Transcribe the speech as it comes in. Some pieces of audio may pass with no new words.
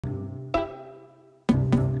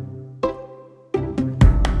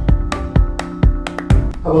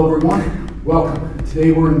Hello everyone, welcome.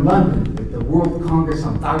 Today we're in London at the World Congress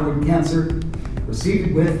on Thyroid Cancer. We're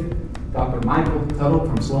seated with Dr. Tuttle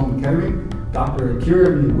from Sloan Kettering, Dr. Akira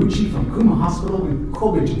Miyauchi from Kuma Hospital in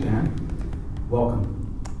Kobe, Japan.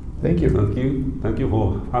 Welcome. Thank you. Thank you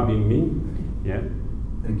for having me. Yeah.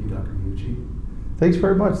 Thank you, Dr. Miyauchi. Thanks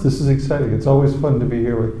very much. This is exciting. It's always fun to be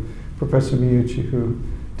here with Professor Miyauchi, who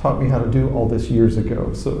taught me how to do all this years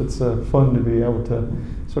ago. So it's fun to be able to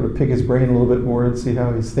sort of pick his brain a little bit more and see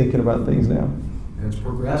how he's thinking about things now. As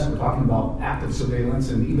progressed, we're talking about active surveillance,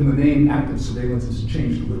 and even the name active surveillance has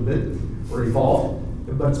changed a little bit, or evolved,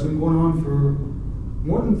 but it's been going on for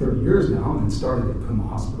more than 30 years now, and it started at Kuma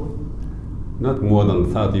Hospital. Not more than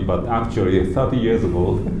 30, but actually 30 years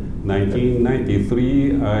ago,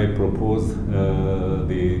 1993, I proposed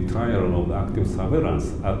the trial of active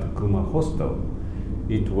surveillance at Kuma Hospital.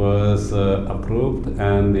 It was approved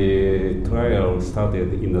and the trial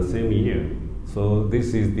started in the same year. So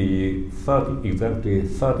this is the exactly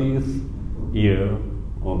 30th year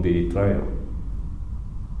of the trial.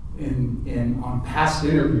 And on past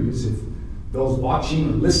interviews, if those watching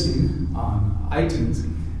or listening on iTunes,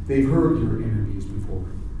 they've heard your interviews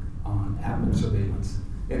before on active surveillance.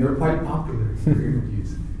 And they're quite popular, your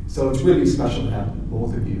interviews. So it's really special to have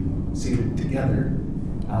both of you seated together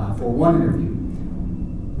for one interview.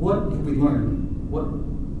 What have we learned?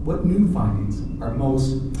 What new findings are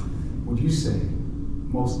most, would you say,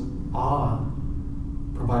 most awe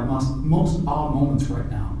moments right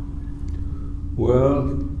now?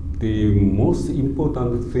 Well, the most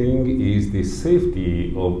important thing is the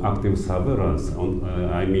safety of active surveillance.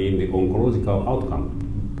 I mean the oncological outcome.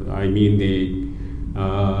 I mean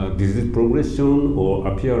the disease progression or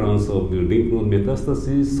appearance of the lymph node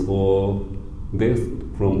metastasis or death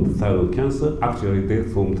from thyroid cancer. Actually,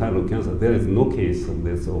 death from thyroid cancer, there is no case of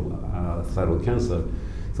death of thyroid cancer.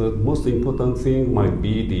 So the most important thing might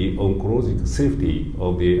be the oncologic safety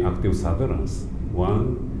of the active surveillance.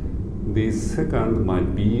 One. The second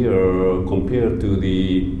might be compared to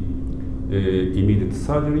the immediate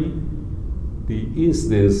surgery, the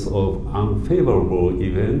incidence of unfavorable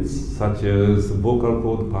events such as vocal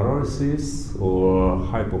cord paralysis or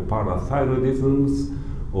hypoparathyroidism,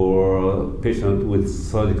 or patient with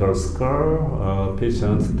surgical scar,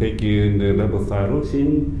 patients taking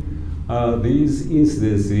levothyroxine. These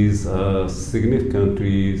incidences are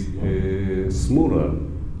significantly smaller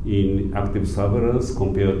in active surveillance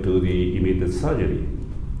compared to the immediate surgery.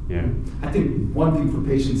 Yeah. I think one thing for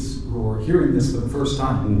patients who are hearing this for the first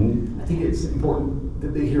time, I think it's important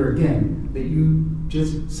that they hear again that you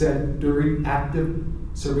just said during active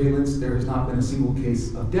surveillance there has not been a single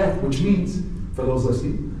case of death, which means, for those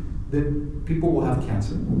listening, that people will have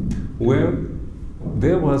cancer. Well,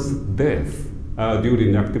 there was death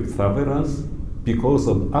during active surveillance because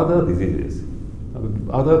of other diseases,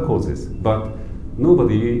 other causes, but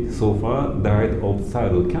nobody so far died of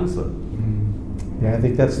thyroid cancer. Yeah, I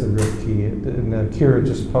think that's the real key. And Akira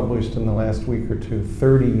just published in the last week or two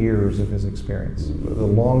 30 years of his experience, the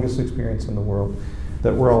longest experience in the world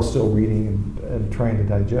that we're all still reading and trying to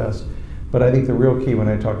digest. But I think the real key when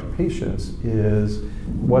I talk to patients is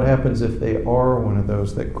what happens if they are one of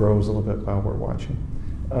those that grows a little bit while we're watching.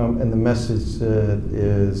 And the message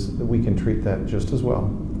is that we can treat that just as well,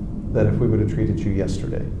 that if we would have treated you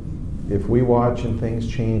yesterday. If we watch and things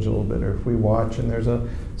change a little bit, or if we watch and there's a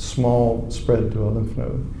small spread to a lymph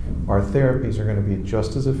node, our therapies are going to be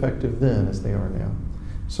just as effective then as they are now.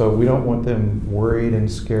 So we don't want them worried and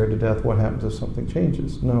scared to death what happens if something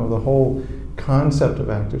changes. No, the whole concept of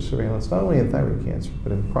active surveillance, not only in thyroid cancer,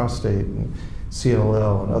 but in prostate and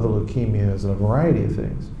CLL and other leukemias and a variety of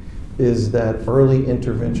things, is that early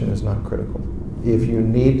intervention is not critical. If you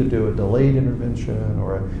need to do a delayed intervention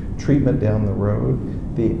or a treatment down the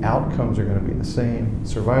road, the outcomes are going to be the same,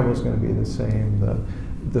 survival is going to be the same,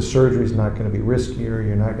 the surgery is not going to be riskier,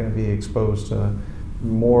 you're not going to be exposed to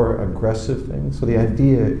more aggressive things. So the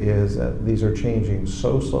idea is that these are changing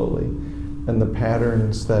so slowly, and the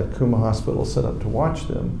patterns that Kuma Hospital set up to watch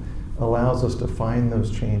them allows us to find those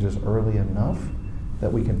changes early enough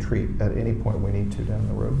that we can treat at any point we need to down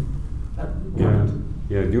the road.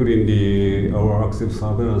 Yeah, during our active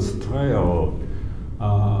surveillance trial,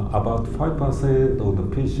 about 5% of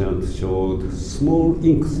the patients showed small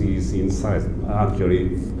increases in size,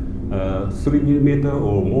 actually 3 millimeter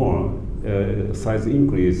or more size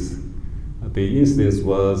increase. The incidence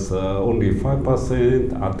was only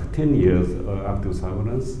 5% at 10 years active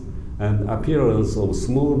surveillance, and appearance of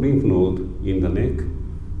small lymph node in the neck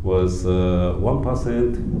was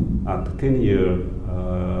 1% at 10-year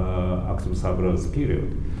active surveillance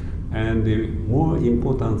period. And the more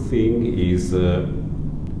important thing is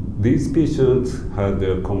these patients had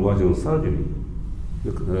a conversion surgery,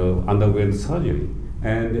 underwent surgery,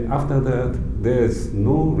 and after that, there's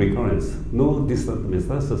no recurrence, no distant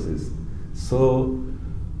metastasis. So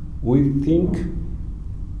we think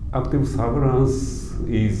active surveillance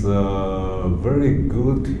is a very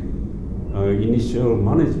good initial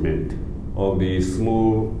management of the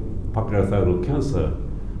small papillary thyroid cancer.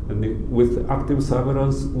 And with active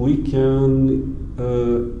surveillance, we can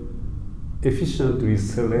efficiently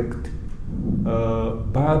select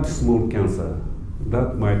bad small cancer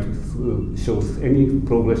that might show any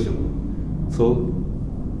progression. So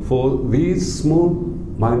for these small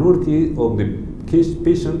minority of the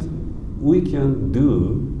patients, we can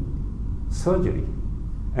do surgery.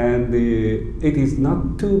 And it is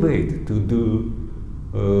not too late to do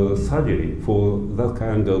surgery for that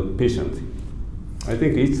kind of patient. I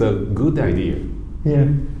think it's a good idea. Yeah,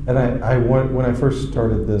 and when I first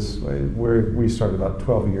started this, we started about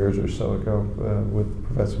 12 years or so ago with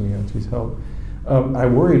Professor Miyauchi's help, I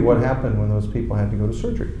worried what happened when those people had to go to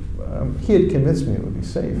surgery. He had convinced me it would be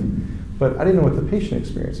safe, but I didn't know what the patient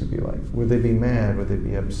experience would be like. Would they be mad? Would they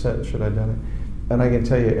be upset? Should I have done it? And I can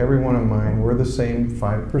tell you, every one of mine were the same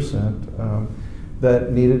 5%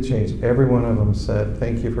 that needed change. Every one of them said,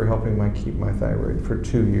 thank you for helping keep my thyroid for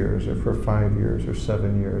 2 years or for 5 years or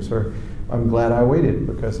 7 years, or I'm glad I waited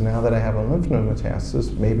because now that I have a lymph node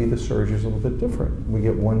metastasis, maybe the surgery is a little bit different. We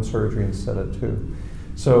get 1 surgery instead of 2.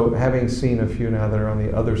 So having seen a few now that are on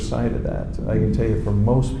the other side of that, I can tell you for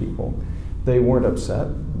most people, they weren't upset.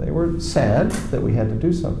 They were sad that we had to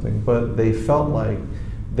do something, but they felt like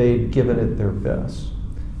they'd given it their best.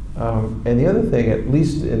 And the other thing, at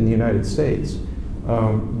least in the United States,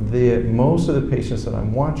 most of the patients that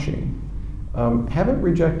I'm watching haven't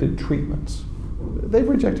rejected treatments. They've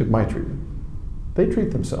rejected my treatment. They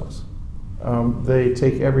treat themselves. They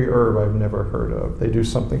take every herb I've never heard of. They do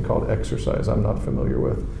something called exercise I'm not familiar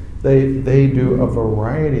with. They do a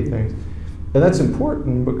variety of things. And that's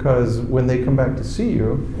important because when they come back to see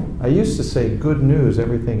you, I used to say, good news,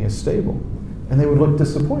 everything is stable. And they would look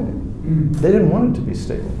disappointed. They didn't want it to be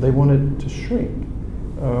stable. They wanted it to shrink.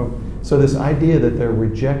 So this idea that they're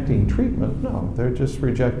rejecting treatment, no, they're just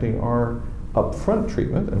rejecting our upfront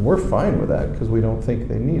treatment, and we're fine with that because we don't think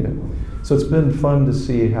they need it. So it's been fun to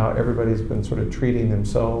see how everybody's been sort of treating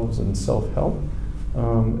themselves and self-help,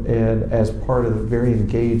 and as part of very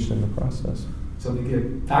engaged in the process. So they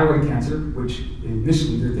get thyroid cancer, which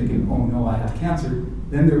initially they're thinking, oh no, I have cancer.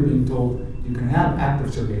 Then they're being told you can have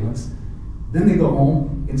active surveillance. Then they go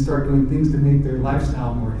home and start doing things to make their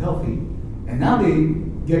lifestyle more healthy. And now they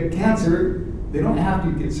get cancer, they don't have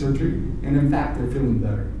to get surgery, and in fact they're feeling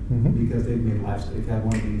better because they've made they've had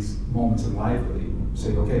one of these moments in life where they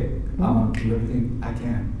say, okay, I want to do everything I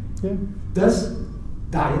can. Yeah. Does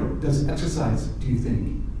diet, does exercise, do you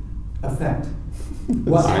think, affect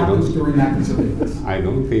what happens during active surveillance? I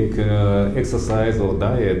don't think exercise or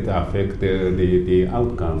diet affect the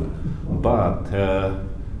outcome, but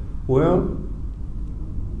well,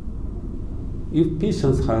 if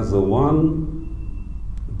patient has one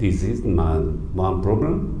disease, one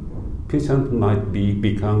problem, patient might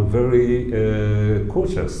become very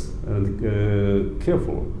cautious and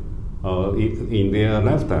careful in their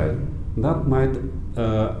lifestyle. That might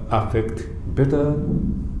affect better,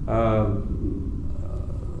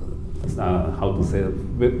 how to say,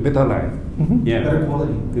 better life. Yeah, better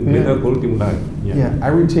quality. Better quality of life. Yeah, I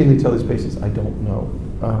routinely tell these patients, I don't know.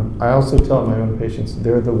 I also tell my own patients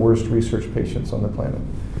they're the worst research patients on the planet.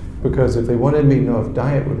 Because if they wanted me to know if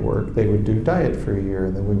diet would work, they would do diet for a year,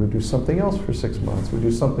 and then we would do something else for 6 months. We'd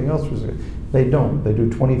do something else for 6 months. They don't. They do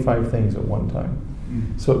 25 things at one time.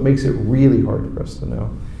 So it makes it really hard for us to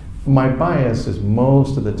know. My bias is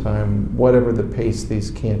most of the time, whatever the pace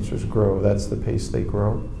these cancers grow, that's the pace they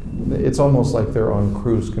grow. It's almost like they're on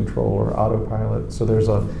cruise control or autopilot. So there's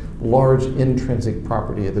a large intrinsic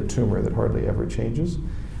property of the tumor that hardly ever changes.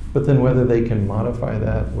 But then whether they can modify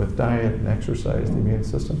that with diet and exercise, the immune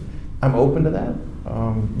system, I'm open to that.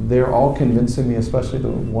 They're all convincing me, especially the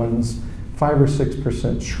ones 5 or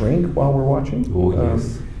 6% shrink while we're watching. Oh,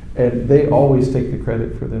 yes. And they always take the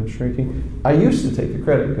credit for them shrinking. I used to take the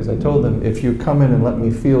credit because I told them, if you come in and let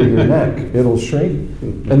me feel your neck, it'll shrink.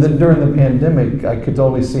 And then during the pandemic, I could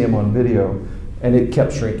only see them on video, and it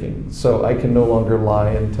kept shrinking. So I can no longer lie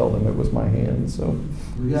and tell them it was my hand. So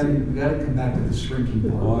we got to come back to the shrinking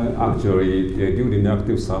part. Well, actually, during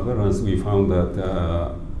active surveillance, we found that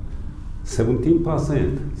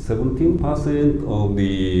 17% of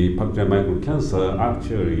the papillary microcancer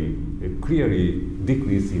actually clearly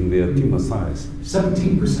decrease in their tumor size.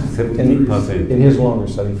 17%. 17%. In his longer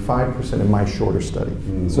study, 5% in my shorter study.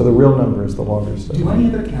 So the real number is the longer study. Do any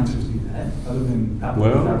other cancers do that, other than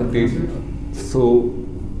thyroid cancer? So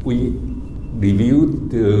we reviewed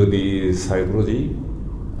the cytology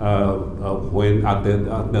when at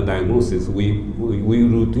the diagnosis. We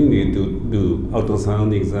routinely do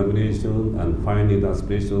ultrasound examination and finding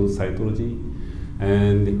aspiration cytology,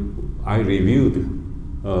 and I reviewed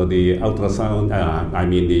the ultrasound,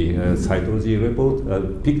 the cytology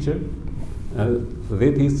report picture.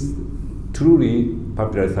 That is truly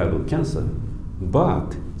papillary thyroid cancer,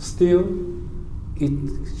 but still it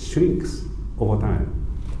shrinks over time.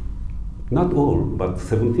 Not all, but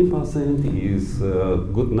 17% is a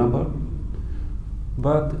good number.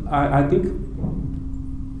 But I think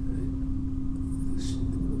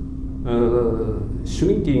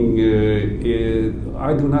shrinking,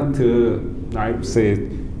 I do not, I say,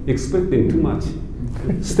 expecting too much.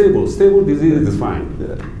 Stable disease is fine.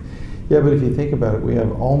 Yeah, but if you think about it, we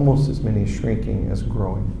have almost as many shrinking as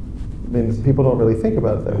growing. I mean, people don't really think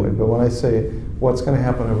about it that way, but when I say what's going to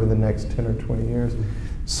happen over the next 10 or 20 years,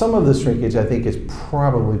 some of the shrinkage, I think, is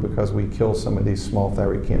probably because we kill some of these small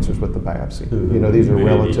thyroid cancers with the biopsy. You know, these are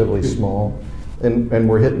relatively small, and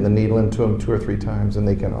we're hitting the needle into them 2 or 3 times, and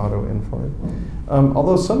they can auto-inflate.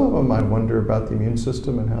 Although some of them, I wonder about the immune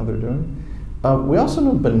system and how they're doing. We also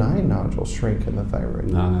know benign nodules shrink in the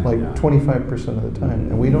thyroid, like 25% of the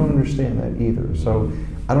time, and we don't understand that either. So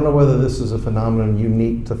I don't know whether this is a phenomenon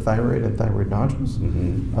unique to thyroid and thyroid nodules,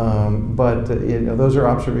 but you know, those are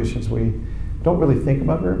observations we don't really think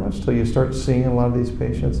about very much till you start seeing a lot of these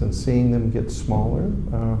patients and seeing them get smaller.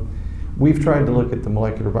 We've tried to look at the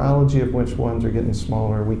molecular biology of which ones are getting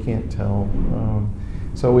smaller. We can't tell.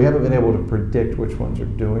 So we haven't been able to predict which ones are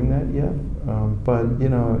doing that yet. But you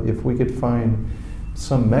know, if we could find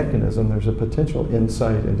some mechanism, there's a potential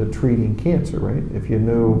insight into treating cancer, right? If you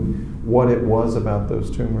knew what it was about those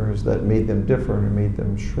tumors that made them different or made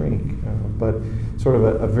them shrink. But sort of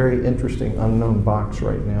a very interesting unknown box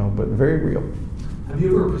right now, but very real. Have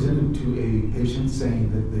you ever presented to a patient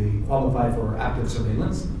saying that they qualify for active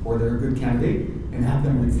surveillance or they're a good candidate and have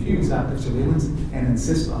them refuse active surveillance and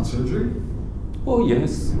insist on surgery? Oh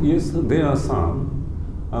yes, there are some,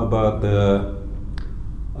 but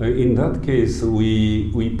in that case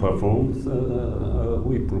we perform,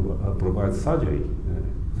 we provide surgery.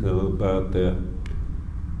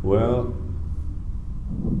 Well,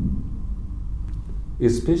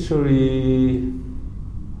 especially,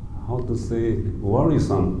 how to say,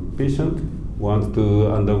 worrisome patient wants to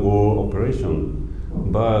undergo operation,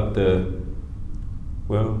 but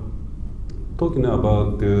well, talking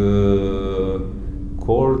about the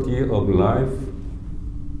quality of life,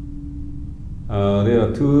 there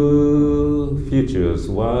are 2 features.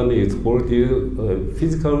 One is quality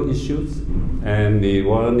physical issues, and the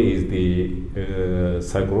one is the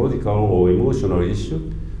psychological or emotional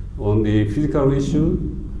issue. On the physical issue,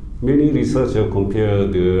 many researchers compare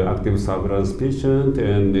the active surveillance patient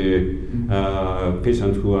and the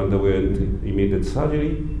patient who underwent immediate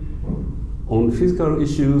surgery. On physical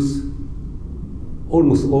issues,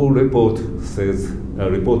 almost all reported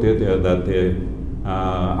that the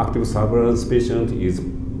active surveillance patient is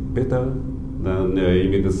better than the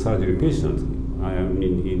immediate surgery patient. I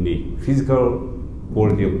mean, in the physical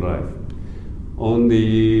quality of life. On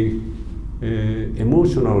the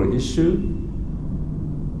emotional issue,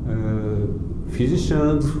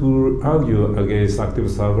 physicians who argue against active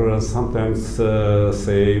surveillance sometimes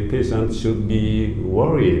say patients should be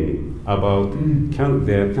worrying about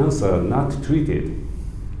their cancer not treated.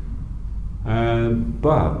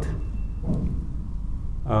 But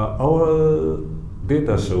our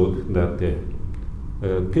data showed that the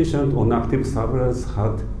patient on active surveillance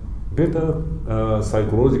had better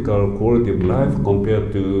psychological quality of life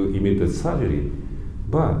compared to immediate surgery.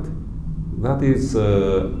 But that is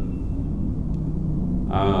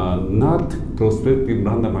not prospective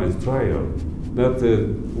randomized trial. That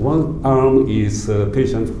one arm is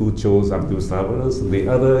patient who chose active surveillance, the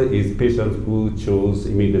other is patient who chose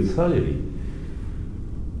immediate surgery.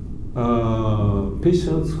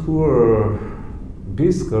 Patients who are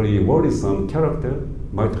basically worrisome character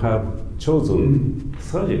might have chosen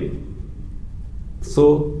surgery.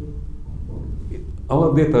 So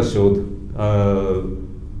our data showed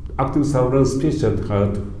active surveillance patient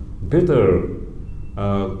had better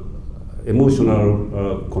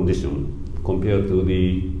emotional condition compared to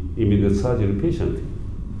the immediate surgery patient.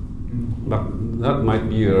 But that might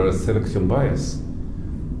be a selection bias.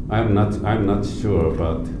 I'm not sure,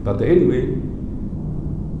 but anyway,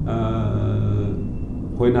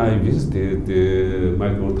 when I visited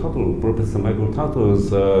Professor Michael Tuttle's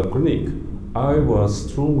clinic, I was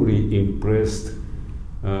strongly impressed.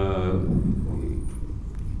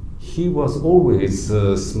 He was always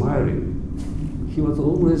smiling. He was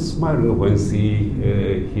always smiling when see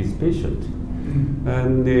his patient.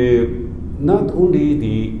 And not only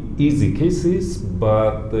the easy cases,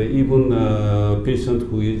 but even patient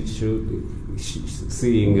who is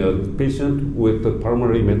seeing a patient with a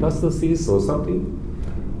primary metastasis or something,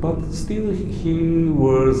 but still he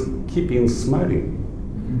was keeping smiling.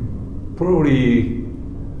 Probably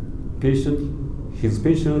his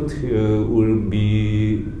patient will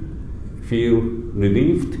be feel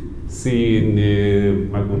relieved seeing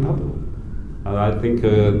Michael Tuttle. And I think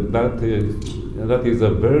that is a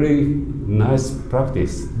very nice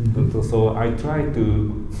practice. So I try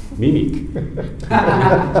to mimic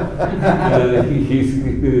his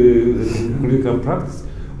clinical practice.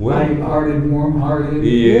 Light-hearted, warm-hearted.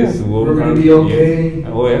 Yes, yeah. We're going to be okay. Yes.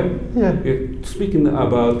 Well, speaking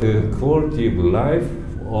about the quality of life,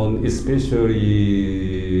 on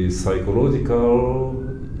especially psychological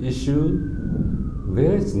issue,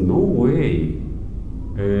 there is no way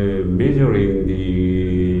measuring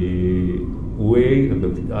the way, the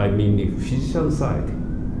physician side.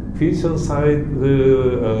 Physician side,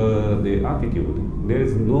 the attitude. There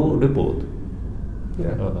is no report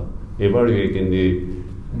evaluating the.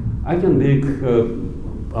 I can make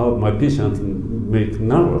my patient make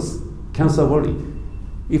nervous, cancer worry.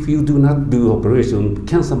 If you do not do operation,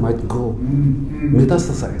 cancer might go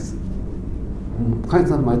metastasize.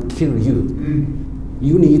 Cancer might kill you.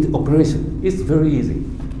 You need operation. It's very easy.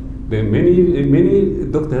 There many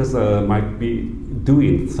doctors might be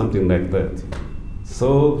doing something like that.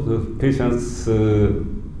 So the patients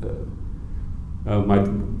might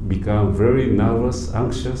become very nervous,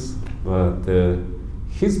 anxious, but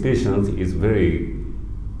his patient is very,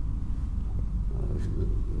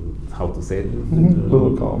 how to say it?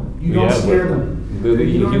 Little calm. You don't scare them.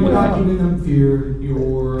 You're not giving them fear.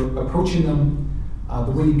 You're approaching them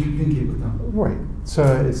the way you communicate with them. Right. So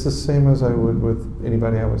it's the same as I would with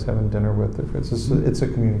anybody I was having dinner with. It's a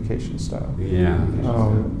communication style. Yeah.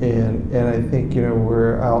 And I think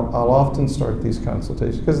where I'll often start these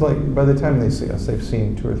consultations because by the time they see us, they've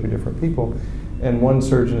seen 2 or 3 different people, and one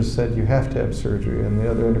surgeon has said you have to have surgery, and the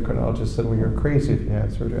other endocrinologist said, well, you're crazy if you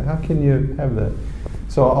had surgery. How can you have that?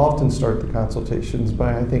 So I'll often start the consultations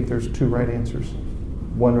by I think there's 2 right answers.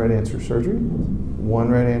 One right answer is surgery. One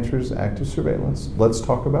right answer is active surveillance. Let's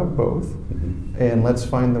talk about both, and let's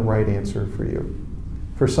find the right answer for you.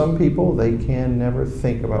 For some people, they can never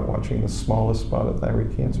think about watching the smallest spot of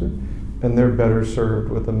thyroid cancer, and they're better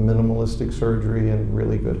served with a minimalistic surgery and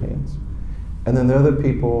really good hands. And then there are other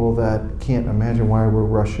people that can't imagine why we're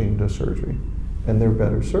rushing to surgery, and they're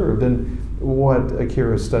better served. And what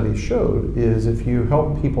Akira's study showed is if you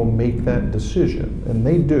help people make that decision, and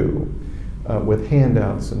they do, with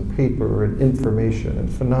handouts and paper and information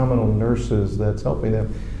and phenomenal nurses that's helping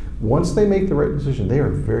them, once they make the right decision, they are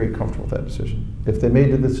very comfortable with that decision. If they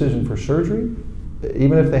made the decision for surgery,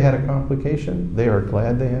 even if they had a complication, they are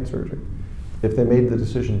glad they had surgery. If they made the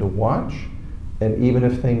decision to watch, and even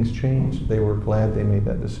if things changed, they were glad they made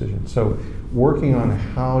that decision. So working on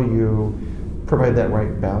how you provide that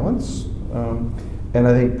right balance, and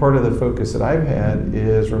I think part of the focus that I've had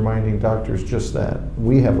is reminding doctors just that.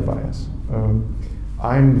 We have a bias.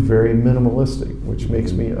 I'm very minimalistic, which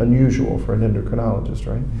makes me unusual for an endocrinologist,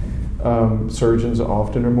 right? Surgeons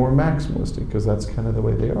often are more maximalistic because that's kind of the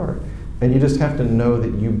way they are. And you just have to know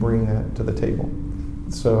that you bring that to the table.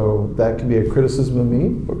 So that can be a criticism of me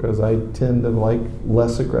because I tend to like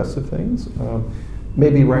less aggressive things.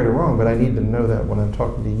 Maybe right or wrong, but I need to know that when I'm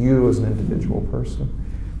talking to you as an individual person.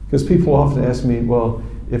 Because people often ask me, well,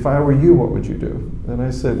 if I were you, what would you do? And I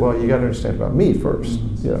said, well, you got to understand about me first.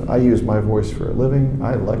 I use my voice for a living.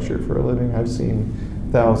 I lecture for a living. I've seen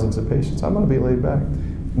thousands of patients. I'm going to be laid back.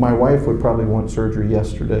 My wife would probably want surgery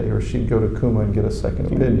yesterday, or she'd go to Kuma and get a second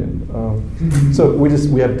opinion. So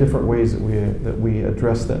we have different ways that we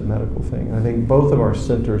address that medical thing. And I think both of our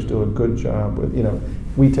centers do a good job with,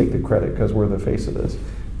 we take the credit because we're the face of this.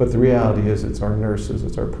 But the reality is it's our nurses,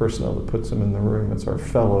 it's our personnel that puts them in the room, it's our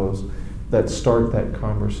fellows that start that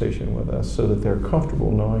conversation with us so that they're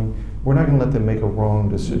comfortable knowing we're not going to let them make a wrong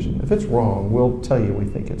decision. If it's wrong, we'll tell you we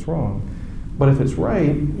think it's wrong. But if it's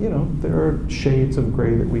right, there are shades of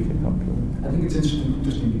gray that we can help you with. I think it's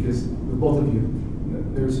interesting because with both of you,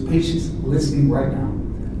 there's patients listening right now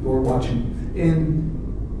or watching,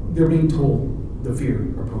 and they're being told the fear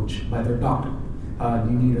approach by their doctor.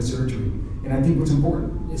 You need a surgery. And I think what's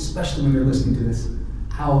important, especially when they're listening to this,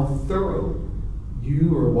 how thorough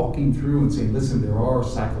you are walking through and saying, listen, there are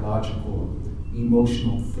psychological,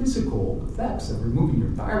 emotional, physical effects of removing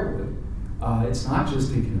your thyroid. It's not just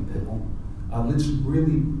taking a pill. Let's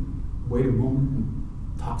really wait a moment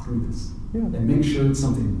and talk through this. Yeah. And make sure it's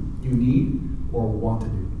something you need or want to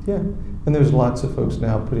do. Yeah, and there's lots of folks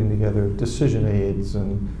now putting together decision aids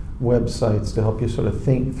and websites to help you sort of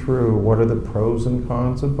think through what are the pros and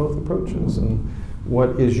cons of both approaches and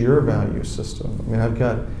what is your value system. I mean, I've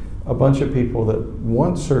got a bunch of people that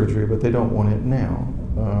want surgery, but they don't want it now.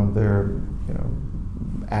 They're, you know,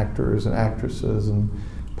 actors and actresses and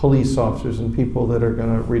police officers and people that are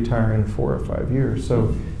going to retire in 4 or 5 years.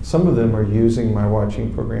 So some of them are using my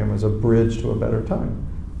watching program as a bridge to a better time.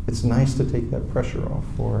 It's nice to take that pressure off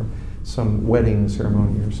for some wedding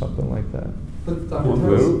ceremony or something like that. But Dr.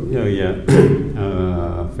 Well,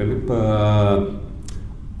 Philip,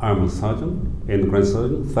 I'm a surgeon, endocrine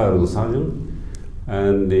surgeon, thyroid surgeon,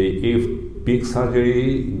 and if big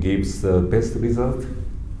surgery gives the best result,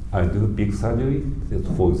 I do big surgery.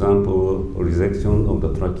 For example, resection of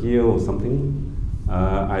the trachea or something.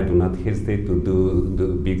 I do not hesitate to do the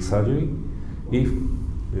big surgery. If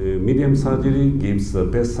medium surgery gives the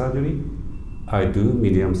best surgery, I do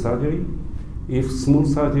medium surgery. If small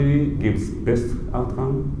surgery gives best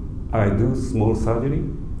outcome, I do small surgery.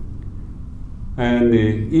 And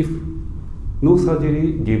if no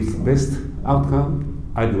surgery gives best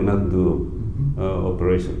outcome, I do not do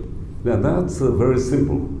operation. Now that's very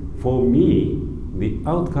simple. For me, the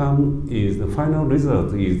outcome is the final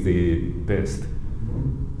result is the best.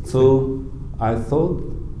 So I thought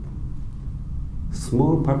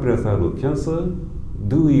small papillary thyroid cancer,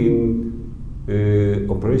 doing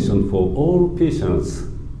operation for all patients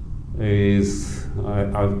is,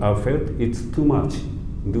 I felt it's too much,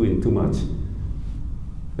 doing too much.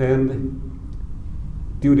 And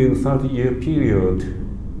during 30-year period,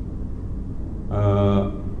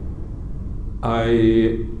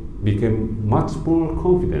 I became much more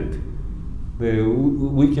confident that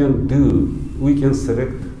we can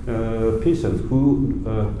select patients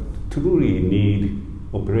who truly need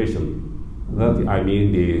operation. That I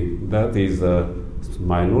mean, that is a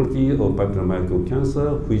minority of papillary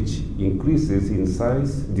cancer which increases in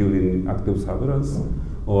size during active surveillance,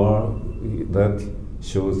 or that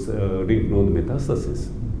shows lymph node metastasis.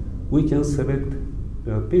 We can select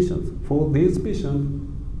patients. For these patients,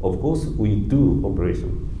 of course, we do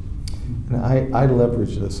operation. And I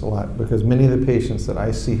leverage this a lot because many of the patients that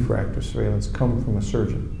I see for active surveillance come from a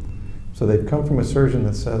surgeon. So they've come from a surgeon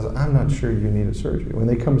that says, I'm not sure you need a surgery. When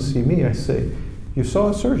they come to see me, I say, you saw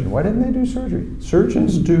a surgeon, why didn't they do surgery?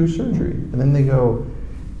 Surgeons do surgery. And then they go,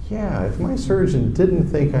 yeah, if my surgeon didn't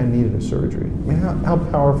think I needed a surgery, I mean, how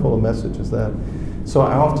powerful a message is that? So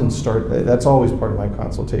I often start, that's always part of my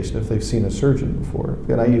consultation if they've seen a surgeon before.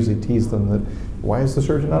 And I usually tease them that, why is the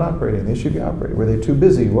surgeon not operating? They should be operating. Were they too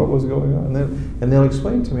busy? What was going on? And they'll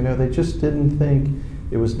explain to me, no, they just didn't think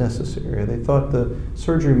it was necessary. They thought the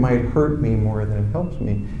surgery might hurt me more than it helps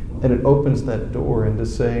me. And it opens that door into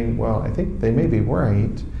saying, well, I think they may be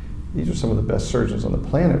right. These are some of the best surgeons on the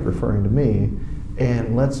planet referring to me.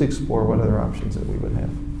 And let's explore what other options that we would have.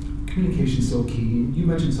 Communication is so key. You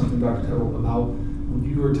mentioned something, Dr. Tuttle, about when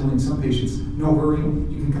you were telling some patients, no hurry,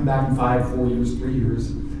 you can come back in 5, 4 years, 3 years,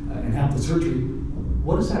 and have the surgery.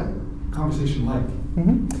 What is that conversation like?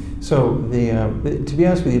 So to be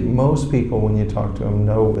honest with you, most people, when you talk to them,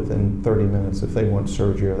 know within 30 minutes if they want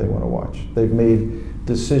surgery or they want to watch. They've made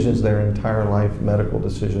decisions their entire life, medical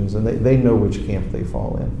decisions, and they know which camp they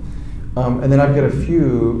fall in. And then I've got a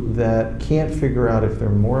few that can't figure out if they're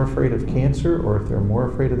more afraid of cancer or if they're more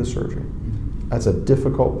afraid of the surgery. That's a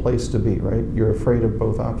difficult place to be, right? You're afraid of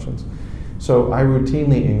both options. So I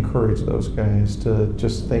routinely encourage those guys to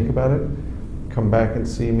just think about it, come back and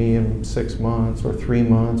see me in 6 months or 3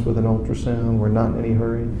 months with an ultrasound. We're not in any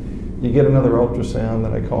hurry. You get another ultrasound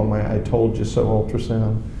that I call my I told you so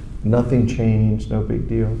ultrasound. Nothing changed, no big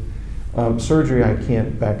deal. Surgery, I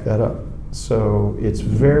can't back that up. So it's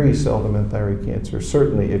very seldom in thyroid cancer.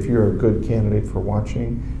 Certainly, if you're a good candidate for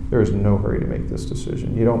watching, there is no hurry to make this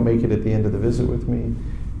decision. You don't make it at the end of the visit with me.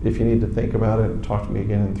 If you need to think about it, talk to me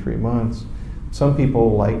again in 3 months. Some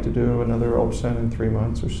people like to do another ultrasound in 3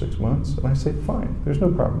 months or 6 months, and I say, fine, there's no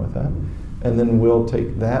problem with that. And then we'll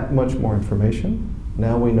take that much more information.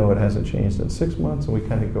 Now we know it hasn't changed in 6 months, and we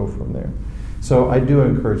kind of go from there. So I do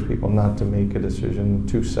encourage people not to make a decision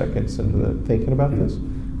 2 seconds into thinking about this.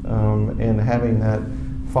 And having that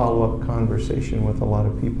follow-up conversation with a lot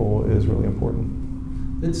of people is really important.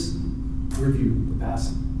 Let's review the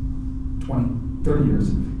past 20, 30 years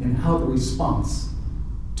and how the response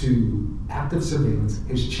to active surveillance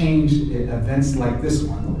has changed events like this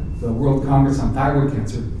one, the World Congress on Thyroid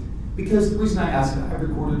Cancer, because the reason I ask, I've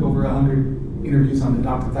recorded over 100 interviews on the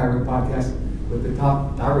Doctor Thyroid podcast with the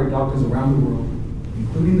top thyroid doctors around the world,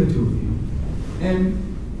 including the two of you. And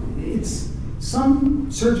it's some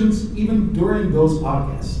surgeons, even during those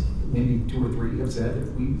podcasts, maybe 2 or 3, have said if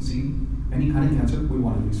we see any kind of cancer, we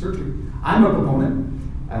want to do surgery. I'm a proponent.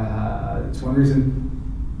 It's one reason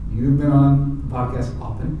you've been on the podcast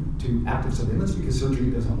often to active surveillance, because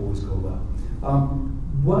surgery doesn't always go well.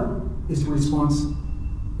 What is the response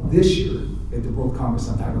this year at the World Congress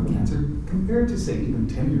on Thyroid Cancer compared to, say, even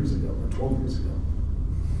 10 years ago or 12 years ago?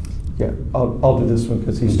 Yeah, I'll do this one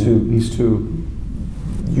because he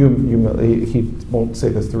won't say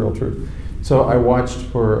that's the real truth. So I watched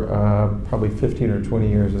for probably 15 or 20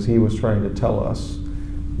 years as he was trying to tell us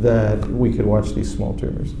that we could watch these small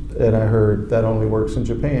tumors. And I heard that only works in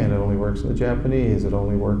Japan, it only works in the Japanese, it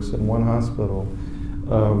only works in one hospital.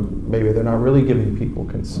 Maybe they're not really giving people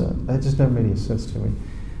consent. That just never made any sense to me.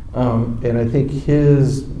 And I think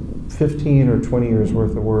his 15 or 20 years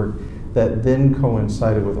worth of work that then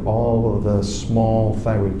coincided with all of the small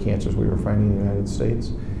thyroid cancers we were finding in the United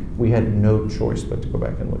States, we had no choice but to go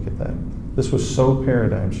back and look at that. This was so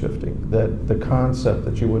paradigm shifting that the concept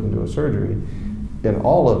that you wouldn't do a surgery in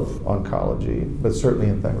all of oncology, but certainly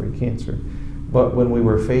in thyroid cancer. But when we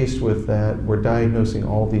were faced with that, we're diagnosing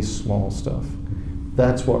all these small stuff.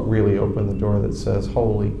 That's what really opened the door that says,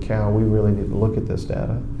 holy cow, we really need to look at this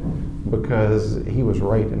data, because he was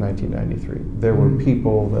right in 1993. There were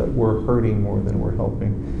people that were hurting more than were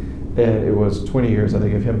helping. And it was 20 years, I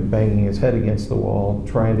think, of him banging his head against the wall,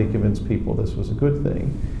 trying to convince people this was a good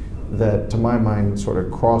thing, that to my mind sort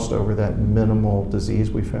of crossed over that minimal disease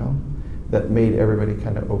we found, that made everybody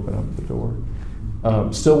kind of open up the door.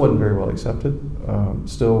 Still wasn't very well accepted,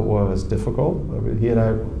 still was difficult. I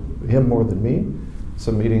mean, him more than me.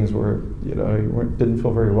 Some meetings where you didn't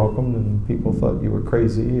feel very welcomed, and people thought you were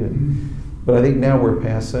crazy. But I think now we're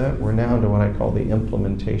past that. We're now into what I call the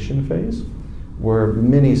implementation phase, where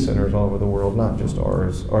many centers all over the world, not just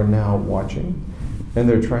ours, are now watching, and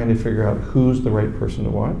they're trying to figure out who's the right person to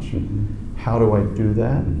watch. How do I do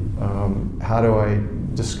that? How do I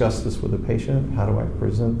discuss this with the patient? How do I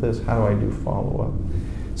present this? How do I do follow-up?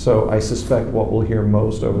 So I suspect what we'll hear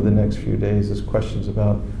most over the next few days is questions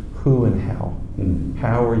about who and how.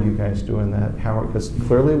 How are you guys doing that? Because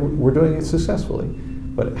clearly we're doing it successfully,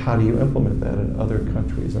 but how do you implement that in other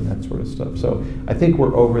countries and that sort of stuff? So I think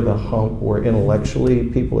we're over the hump where intellectually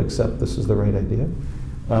people accept this is the right idea,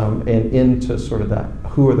 and into sort of that,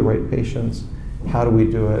 who are the right patients? How do we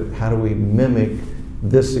do it? How do we mimic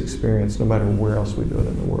this experience no matter where else we do it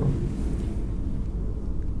in the world?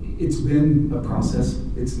 It's been a process.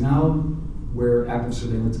 It's now where active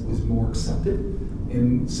surveillance is more accepted.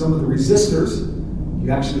 And some of the resistors,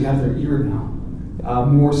 you actually have their ear now,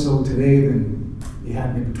 more so today than you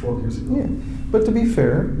had maybe 12 years ago. Yeah, but to be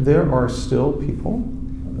fair, there are still people,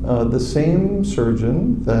 the same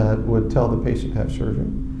surgeon that would tell the patient to have surgery,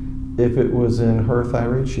 if it was in her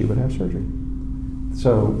thyroid, she would have surgery.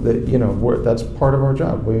 So that, that's part of our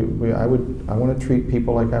job. I want to treat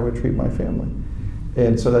people like I would treat my family.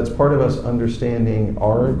 And so that's part of us understanding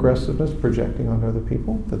our aggressiveness, projecting on other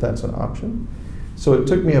people, that's an option. So it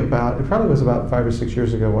took me it probably was about 5 or 6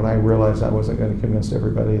 years ago when I realized I wasn't going to convince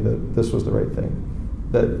everybody that this was the right thing.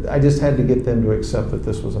 That I just had to get them to accept that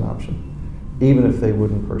this was an option, even if they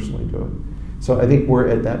wouldn't personally do it. So I think we're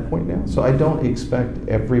at that point now. So I don't expect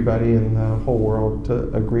everybody in the whole world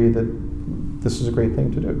to agree that this is a great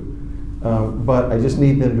thing to do. But I just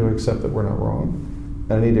need them to accept that we're not wrong.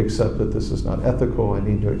 And I need to accept that this is not ethical. I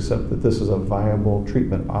need to accept that this is a viable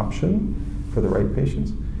treatment option for the right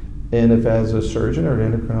patients. And if as a surgeon or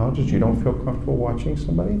an endocrinologist you don't feel comfortable watching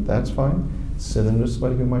somebody, that's fine. Send them to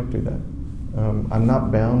somebody who might do that. I'm not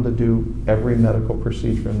bound to do every medical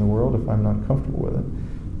procedure in the world if I'm not comfortable with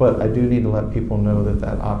it. But I do need to let people know that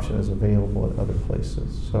that option is available at other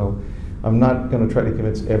places. So I'm not going to try to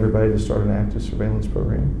convince everybody to start an active surveillance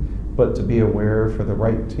program, but to be aware for the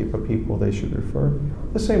right type of people they should refer,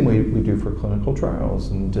 the same way we do for clinical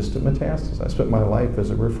trials and distant metastasis. I spent my life as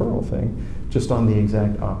a referral thing, just on the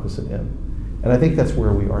exact opposite end. And I think that's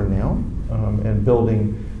where we are now, and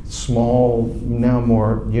building small, now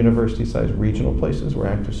more university-sized regional places where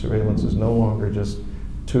active surveillance is no longer just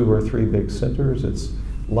 2 or 3 big centers, it's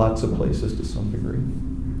lots of places to some degree.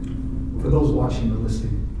 For those watching or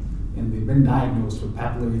listening, and they've been diagnosed with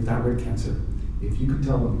papillary thyroid cancer, if you could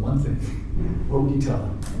tell them one thing, what would you tell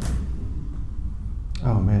them?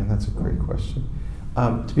 Oh man, that's a great question.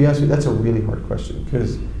 To be honest with you, that's a really hard question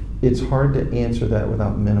because it's hard to answer that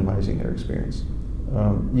without minimizing their experience.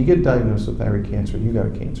 You get diagnosed with thyroid cancer, you got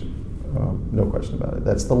a cancer. No question about it.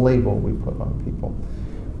 That's the label we put on people.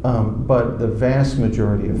 But the vast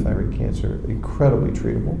majority of thyroid cancer, incredibly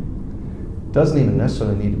treatable. Doesn't even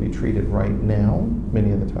necessarily need to be treated right now,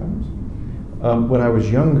 many of the times. When I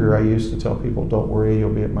was younger, I used to tell people, don't worry,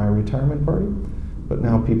 you'll be at my retirement party. But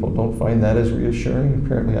now people don't find that as reassuring.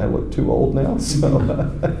 Apparently I look too old now. So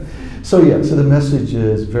the message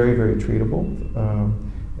is very, very treatable.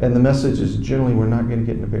 And the message is generally we're not going to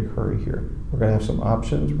get in a big hurry here. We're going to have some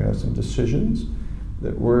options, we're going to have some decisions.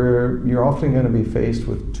 You're often going to be faced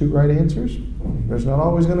with 2 right answers. There's not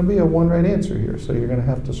always going to be a 1 right answer here. So you're going to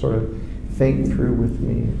have to sort of think through with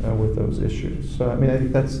me with those issues. So I mean, I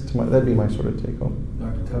think that'd be my sort of take home.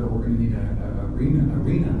 Dr. Tuttle, we're going to need an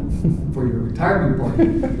arena for your retirement party.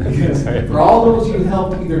 Because for all those you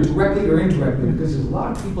helped, either directly or indirectly, because there's a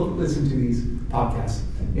lot of people that listen to these podcasts,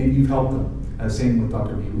 and you've helped them. Same with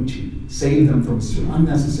Dr. Miyauchi, save them from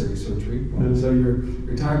unnecessary surgery. Mm-hmm. So your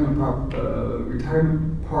retirement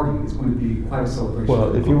party is going to be quite a celebration.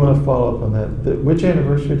 Well, if you want to follow up on that, which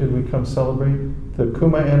anniversary did we come celebrate? The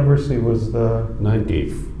Kuma anniversary was the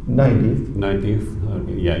 90th. 90th.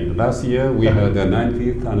 90th. Last year we had the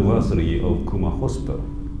 90th anniversary of Kuma Hospital,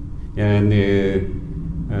 and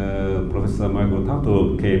Professor Michael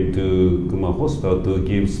Tuttle came to Kuma Hospital to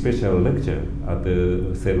give special lecture at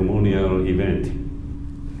the ceremonial event.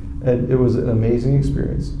 And it was an amazing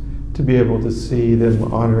experience to be able to see them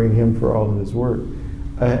honoring him for all of his work,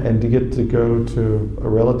 and to get to go to a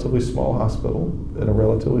relatively small hospital in a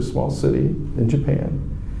relatively small city in Japan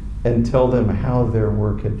and tell them how their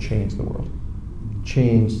work had changed the world,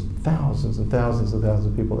 changed thousands and thousands and thousands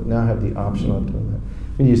of people that now have the option of doing that.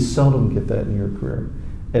 I mean, you seldom get that in your career.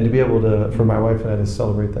 And to be able to, for my wife and I to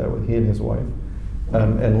celebrate that with he and his wife,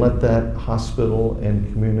 and let that hospital and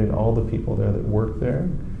community and all the people there that work there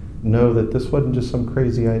know that this wasn't just some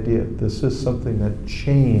crazy idea. This is something that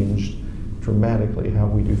changed dramatically how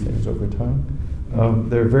we do things over time.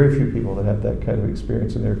 There are very few people that have that kind of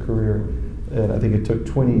experience in their career, and I think it took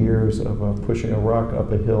 20 years of pushing a rock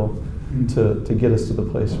up a hill to get us to the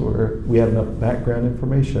place where we had enough background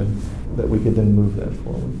information that we could then move that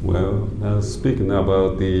forward. Well, speaking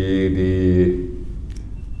about the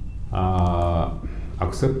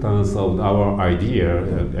acceptance of our idea,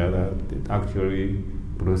 actually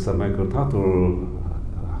Professor Michael Tuttle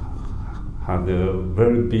had a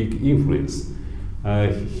very big influence.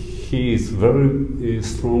 He is very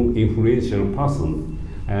strong, influential person,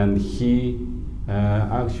 and he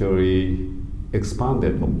actually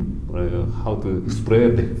expanded how to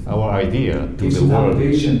spread our idea to the world.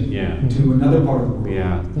 To another part of the world.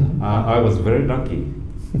 Yeah, I was very lucky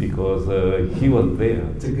because he was there.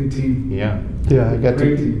 It's a good team. Yeah. Yeah, I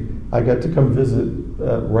got to come visit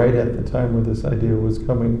right at the time where this idea was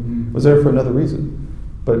coming. Was there for another reason,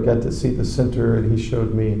 but got to see the center, and he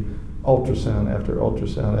showed me ultrasound after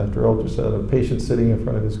ultrasound after ultrasound of patients sitting in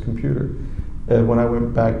front of his computer. And when I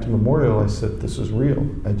went back to Memorial, I said, this is real.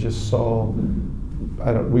 I just saw,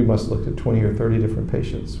 we must have looked at 20 or 30 different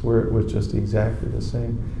patients where it was just exactly the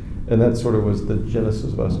same. And that sort of was the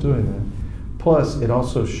genesis of us doing that. Plus, it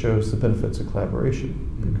also shows the benefits of collaboration.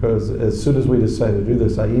 Because as soon as we decided to do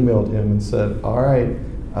this, I emailed him and said, all right,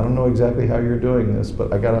 I don't know exactly how you're doing this,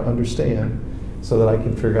 but I got to understand so that I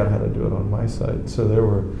can figure out how to do it on my side. So there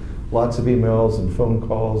were lots of emails and phone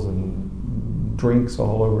calls and drinks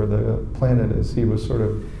all over the planet as he was sort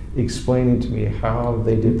of explaining to me how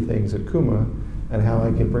they did things at Kuma and how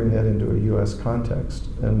I could bring that into a US context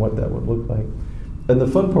and what that would look like. And the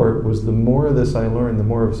fun part was the more of this I learned, the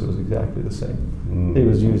more of this was exactly the same. He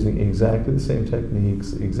was using exactly the same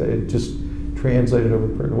techniques, it just translated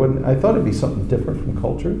over. I thought it'd be something different from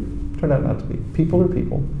culture. Turned out not to be. People are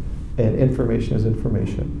people, and information is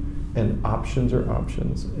information, and options are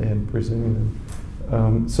options, and presenting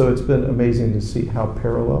them. So it's been amazing to see how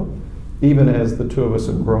parallel, even as the two of us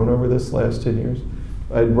have grown over this last 10 years,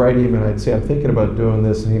 I'd write him and I'd say, I'm thinking about doing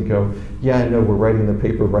this, and he'd go, yeah, I know, we're writing the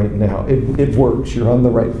paper right now. It works, you're on the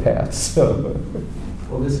right path. So.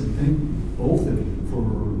 Well, listen, thank both of you for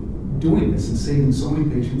doing this and saving so many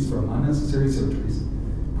patients from unnecessary surgeries,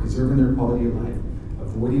 preserving their quality of life,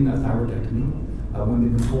 avoiding a thyroidectomy when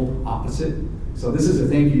they've been told opposite. So this is a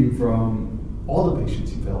thank you from all the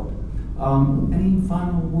patients you've helped. Any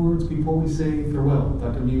final words before we say farewell,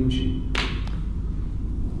 Dr. Miyauchi?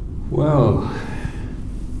 Well,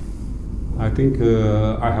 I think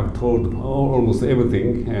I have told almost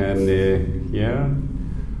everything, and yeah,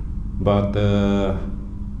 but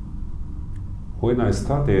when I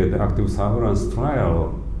started the active surveillance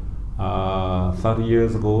trial 30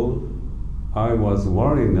 years ago, I was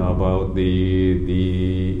worried about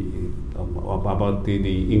about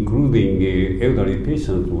the including elderly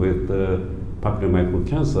patients with papillary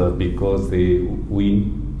cancer because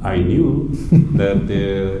I knew that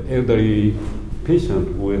the elderly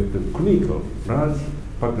patient with the clinical large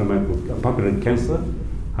papillary cancer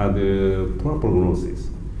had a poor prognosis.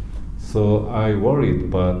 So I worried,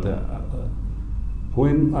 but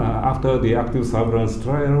when after the active surveillance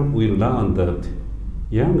trial, we learned that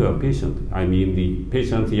younger patient, I mean the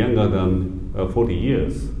patient younger than 40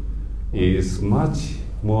 years, is much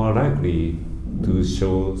more likely to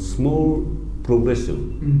show small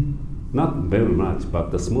progression. Not very much,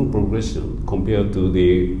 but the small progression compared to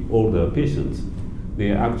the older patients.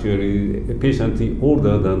 They actually, a patient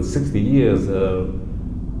older than 60 years,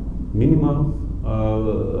 minimal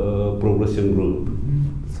progression group.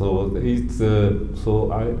 So it's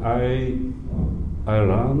so I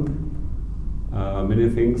learned many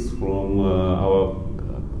things from our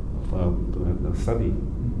study.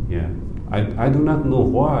 Yeah, I do not know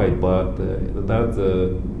why, but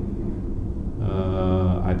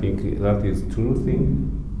I think that is true thing.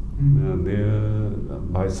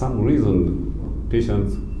 By some reason,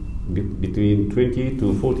 patients between 20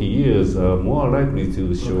 to 40 years are more likely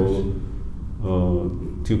to show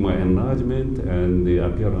tumor enlargement and the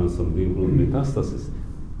appearance of lymph metastasis.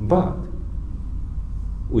 But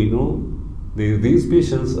we know these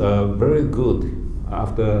patients are very good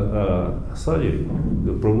after surgery.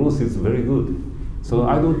 The prognosis is very good. So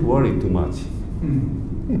I don't worry too much.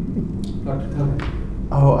 Dr. Tuttle.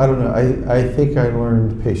 Oh, I don't know. I think I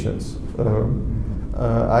learned patience.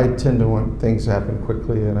 I tend to want things to happen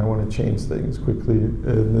quickly, and I want to change things quickly.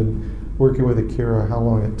 And then working with Akira, how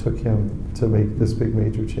long it took him to make this big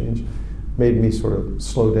major change made me sort of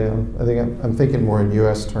slow down. I think I'm thinking more in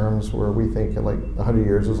U.S. terms, where we think like 100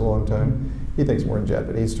 years is a long time. He thinks more in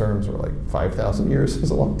Japanese terms, where like 5,000 years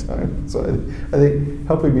is a long time. So I think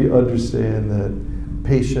helping me understand that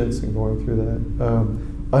patience and going through that.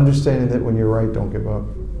 Understanding that when you're right, don't give up.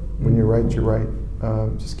 When you're right, you're right.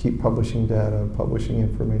 Just keep publishing data, publishing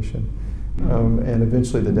information, and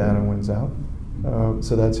eventually the data wins out.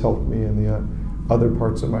 So that's helped me in the other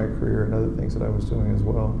parts of my career and other things that I was doing as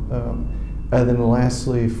well. And then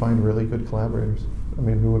lastly, find really good collaborators. I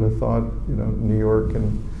mean, who would have thought, New York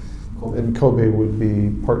and Kobe would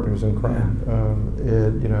be partners in crime?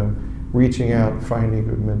 Reaching out, finding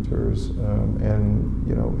good mentors,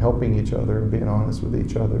 and helping each other and being honest with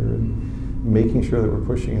each other and making sure that we're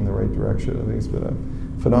pushing in the right direction. I think it's been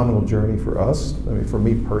a phenomenal journey for us. I mean, for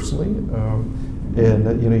me personally,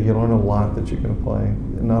 and you learn a lot that you can apply,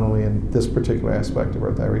 not only in this particular aspect of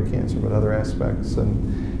our thyroid cancer, but other aspects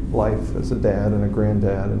in life as a dad and a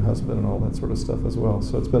granddad and husband and all that sort of stuff as well.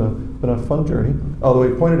 So it's been a fun journey. Although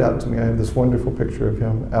he pointed out to me, I have this wonderful picture of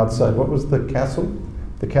him outside. What was the castle?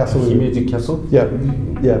 The castle. Himeji Castle? Yeah,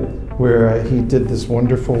 where he did this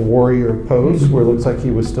wonderful warrior pose where it looks like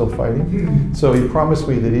he was still fighting. So he promised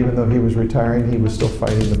me that even though he was retiring, he was still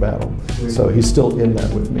fighting the battle. So he's still in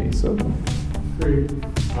that with me. So great.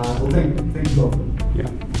 Well, thank you both. Yeah.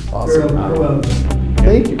 Awesome. Well,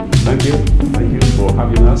 Thank you. Thank you for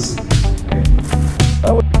having us.